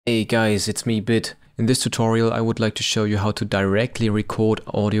Hey guys, it's me Bit. In this tutorial I would like to show you how to directly record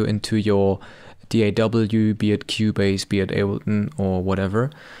audio into your DAW, be it Cubase, be it Ableton or whatever.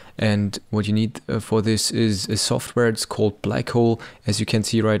 And what you need for this is a software. It's called BlackHole. As you can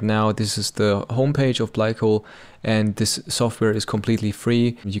see right now, this is the homepage of BlackHole, and this software is completely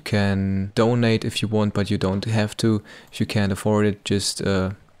free. You can donate if you want, but you don't have to. If you can't afford it, just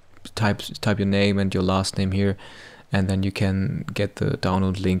type your name and your last name here, and then you can get the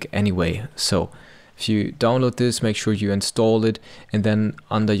download link anyway. So if you download this, make sure you install it, and then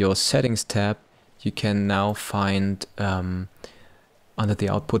under your settings tab you can now find under the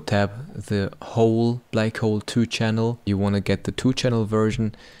output tab the whole BlackHole 2 channel. You want to get the 2 channel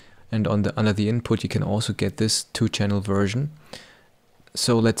version, and under the input you can also get this 2 channel version.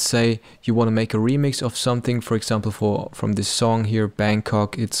 So let's say you want to make a remix of something, for example from this song here,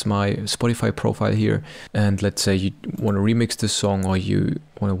 Bangkok. It's my Spotify profile here, and let's say you want to remix this song, or you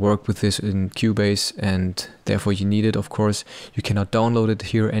want to work with this in Cubase, and therefore you need it, of course. You cannot download it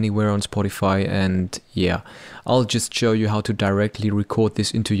here anywhere on Spotify, and yeah, I'll just show you how to directly record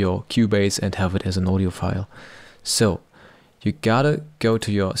this into your Cubase and have it as an audio file. So you gotta go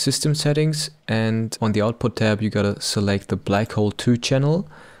to your system settings, and on the output tab you gotta select the BlackHole 2 channel.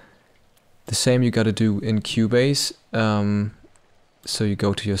 The same you gotta do in Cubase. So you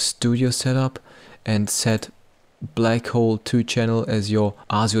go to your studio setup and set BlackHole 2 channel as your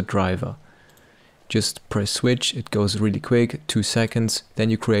audio driver. Just press switch, it goes really quick, 2 seconds.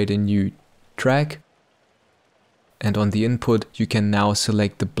 Then you create a new track, and on the input you can now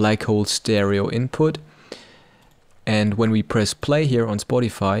select the BlackHole stereo input. And when we press play here on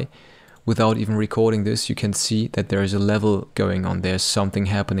Spotify, without even recording this, you can see that there is a level going on. There's something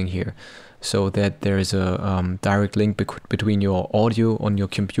happening here. So that there is a direct link between your audio on your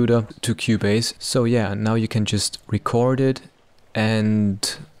computer to Cubase. So yeah, now you can just record it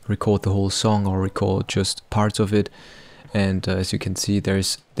and record the whole song, or record just parts of it. And as you can see, there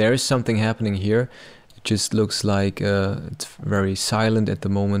is something happening here. Just looks like it's very silent at the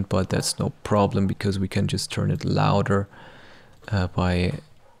moment, but that's no problem because we can just turn it louder by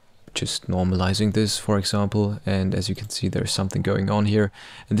just normalizing this, for example. And as you can see, there's something going on here,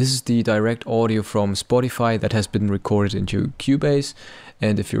 and this is the direct audio from Spotify that has been recorded into Cubase.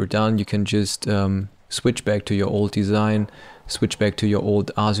 And if you're done, you can just switch back to your old design, switch back to your old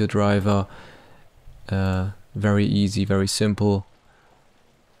audio driver. Very easy, very simple.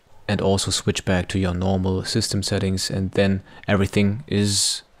 And also switch back to your normal system settings, and then everything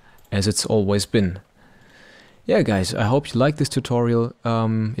is as it's always been. Yeah guys, I hope you like this tutorial.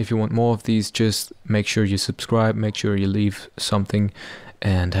 If you want more of these, just make sure you subscribe, make sure you leave something,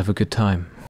 and have a good time.